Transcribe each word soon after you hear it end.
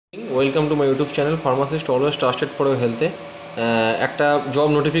Welcome to my YouTube channel pharmacist always trusted for your হেলথে। একটা job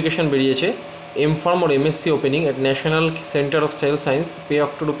notification বেরিয়েছে M.Pharm or MSc opening at national centre of sell science, pay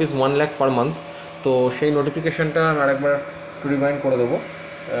up to ₹1 lakh per month. তো সেই নোটিফিকেশানটা আমি আরেকবার একটু remind করে দেবো।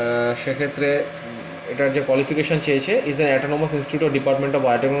 সেক্ষেত্রে এটার যে কোয়ালিফিকেশান চেয়েছে is an অ্যাটোনমাস institute of department of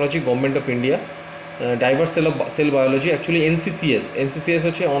biotechnology, government of India, diverse sell biology, actually এনসিসিএস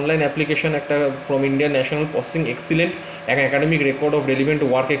হচ্ছে অনলাইন অ্যাপ্লিকেশন একটা from India national processing excellent academic record of relevant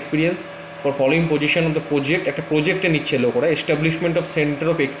work experience for following position of the project. একটা প্রজেক্টে নিচ্ছে লোকরা, establishment of centre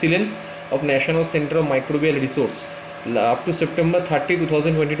of excellence of national centre of microbial resource up to September 30,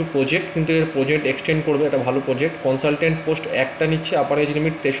 2022 project, কিন্তু এর project extend করবে, একটা ভালো project. Consultant post একটা নিচ্ছে, আপার এজ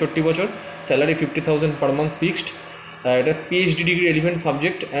লিমিট 63 বছর, স্যালারি 50,000 পার মান্থ ফিক্সড। এটা PhD degree relevant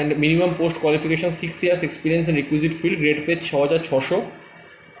subject and minimum post qualification 6 years experience in requisite field, grade pay 6,600।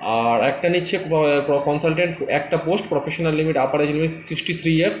 আর একটা নিচ্ছে কনসালটেন্ট একটা post, professional limit upper age limit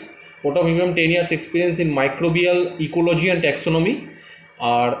 63 years, ওটা minimum 10 years experience in microbial ecology and taxonomy.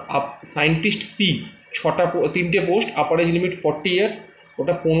 R scientist C তিনটে post, upper age limit 40 years,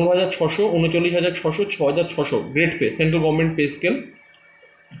 ওটা 15,600, 39,600, 6,600, grade pay, central government pay scale.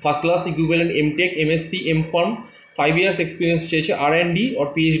 First class equivalent M.Tech, MSc, M.Pharm, 5 years experience চেয়েছে, R&D or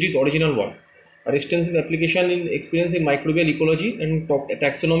PhD original work. R extensive application in experience in microbial ecology and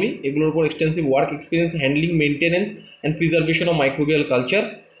taxonomy, এগুলোর উপর extensive work experience handling, maintenance and preservation of microbial culture,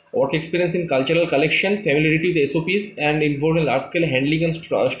 work experience in cultural collection, familiarity with SOPs and involve in large scale handling and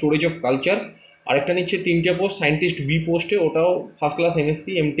storage of culture. আরেকটা নিচ্ছে তিনটে post, scientist B পোস্টে, ওটাও first class MSc,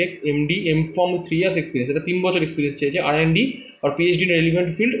 M.Tech, MD, M.Pharm with 3 years experience, এটা 3 বছর experience চেয়েছে, R&D or PhD in relevant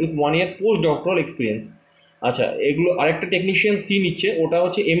field with 1 year post doctoral experience. আচ্ছা, এগুলো আরেকটা টেকনিশিয়ান সি নিচ্ছে, ওটা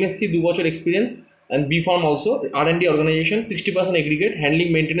হচ্ছে MSc 2 বছর experience and B.Pharm also, R&D organisation, 60% aggregate, handling,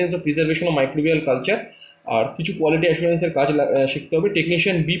 maintenance O preservation of microbial culture. আর কিছু কোয়ালিটি অ্যাসুরেন্সের কাজ শিখতে হবে।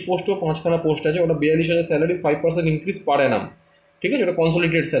 টেকনিশিয়ান বি পোস্টও 5খানা পোস্ট আছে, ওটা 42,000 স্যালারি, 5% ইনক্রিজ পার অ্যানাম, ঠিক আছে, ওটা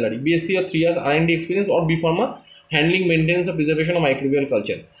consolidated salary. BSc or 3 years R&D experience or B.Pharm handling, maintenance O preservation of microbial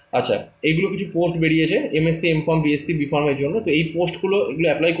culture. আচ্ছা, এইগুলো কিছু পোস্ট বেরিয়েছে MSc, M.Pharm, BSc, B.Pharm এর জন্য। তো এই পোস্টগুলো এগুলো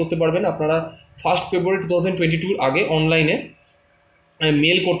অ্যাপ্লাই করতে পারবেন আপনারা 1 February 2022 আগে অনলাইনে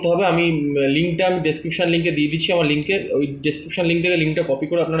মেল করতে হবে। আমি লিঙ্কটা আমি ডেসক্রিপশান লিঙ্কে দিয়ে দিচ্ছি, আমার লিঙ্কে, ওই ডেসক্রিপশান লিঙ্ক থেকে লিঙ্কটা কপি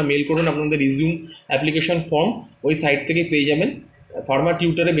করে আপনারা মেল করবেন। আপনাদের রিজিউম, অ্যাপ্লিকেশন ফর্ম ওই সাইট থেকে পেয়ে যাবেন। ফার্মা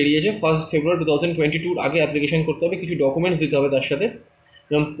টিউটারে বেরিয়েছে 1 February 2022 আগে অ্যাপ্লিকেশন করতে হবে। কিছু ডকুমেন্টস দিতে হবে তার সাথে,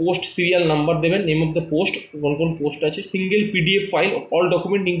 যেমন পোস্ট সিরিয়াল নাম্বার দেবেন, নেম অফ দ্য পোস্ট, কোন কোন পোস্ট আছে, single PDF file, all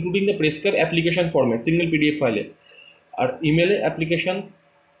document including the prescribe application format, single PDF ফাইলে। আর ইমেলে অ্যাপ্লিকেশন,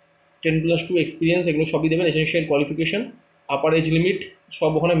 10+2 এক্সপিরিয়েন্স, এগুলো সবই দেবেন। Essential qualification, upper age limit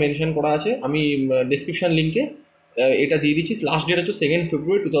সব ওখানে মেনশন করা আছে। আমি ডেসক্রিপশান লিঙ্কে এটা দিয়ে দিচ্ছি। লাস্ট ডেট হচ্ছে 2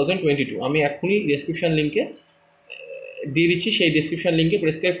 February 2022। আমি এখনই ডেসক্রিপশান লিঙ্কে দিয়ে দিচ্ছি, সেই ডেসক্রিপশান লিঙ্কে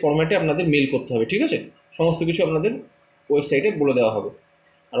প্রেসক্রাইব ফরম্যাটে আপনাদের মেল করতে হবে, ঠিক আছে। সমস্ত কিছু আপনাদের ওয়েবসাইটে বলে দেওয়া হবে,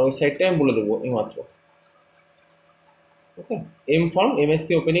 আর ওয়েবসাইটটা আমি বলে দেবো এইমাত্র। ওকে, M.Pharm MSc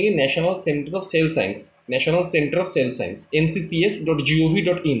opening in national centre of sell science, national centre of sell science,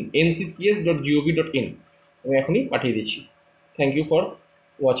 nccs.gov.in, nccs.gov.in। আমি এখনই পাঠিয়ে দিচ্ছি। Thank you for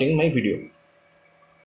watching my video.